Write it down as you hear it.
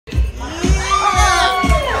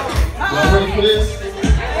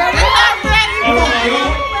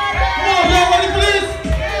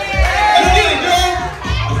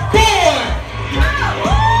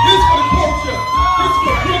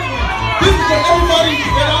everybody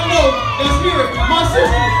that I know that's here, my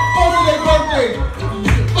sister, both of their birthdays,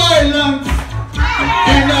 violence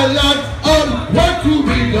and a lot of work to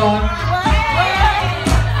be done.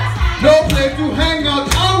 No place to hang out,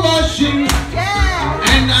 I'm washing,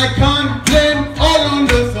 and I can't blame all on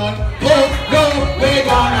the sun. Oh no, we're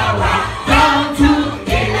gonna rock down to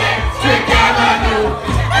Electric Avenue,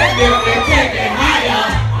 and then we're taking higher.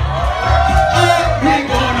 Oh, we're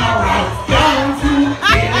gonna rock down to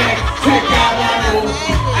Electric Avenue,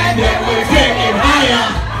 and then we're taking higher.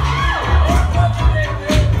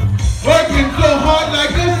 Working so hard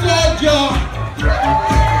like a soldier,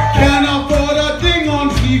 can't afford a thing on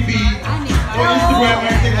TV or Instagram or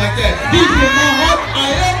anything like that. Deep in my heart, I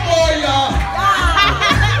am for ya.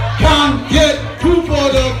 Can't get food for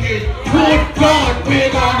the kids. Good God, we're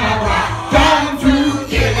gonna rock down to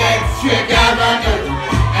Electric Avenue,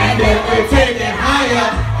 and then we're taking higher.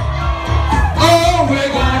 Oh, we're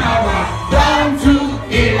gonna rock down to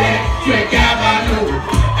Electric Avenue,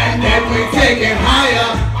 and then we're taking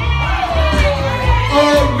higher.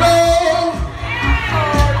 Oh no!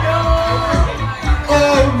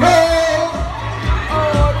 Oh no!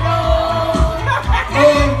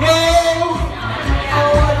 Oh no!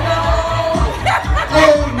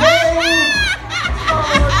 Oh no!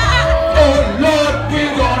 Oh Lord,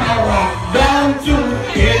 we're gonna rock down to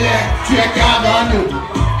Electric Avenue,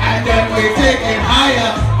 and then we're taking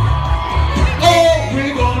higher. Oh,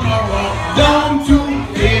 we're gonna rock down to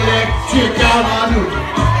Electric Avenue,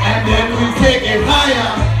 and then we're taking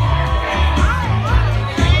higher.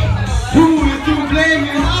 Who is to blame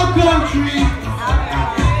in our country?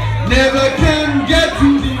 Never can get to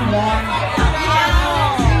the one.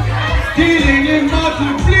 Stealing in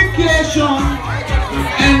multiplication,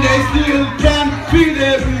 and they still can't feed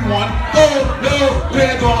everyone. Oh no,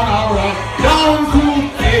 we're gonna rock down to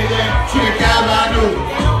Electric Avenue,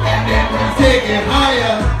 and then we're taking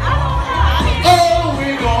higher. Oh,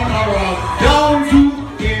 we're gonna rock down to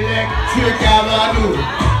Electric Avenue,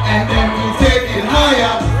 and then we're taking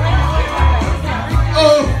higher.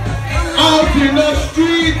 Oh, out in the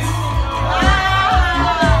streets,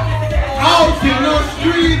 out in the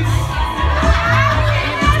streets,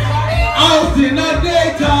 out in the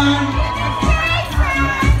daytime,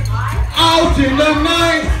 out in the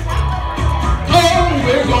night. Oh,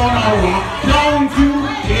 we're gonna rock down to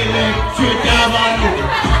Electric Avenue,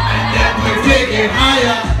 and then we're taking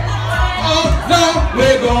higher. Oh no,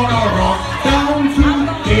 we're gonna rock down to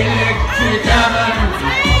Electric Avenue,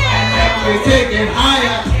 and then we're taking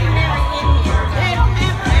higher.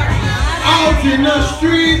 Out in the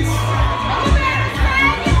streets,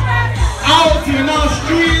 out in the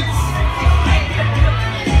streets,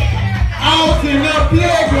 out in the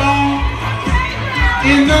playground,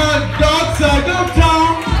 in the dark side of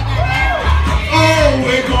town. Oh,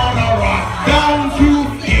 we're gonna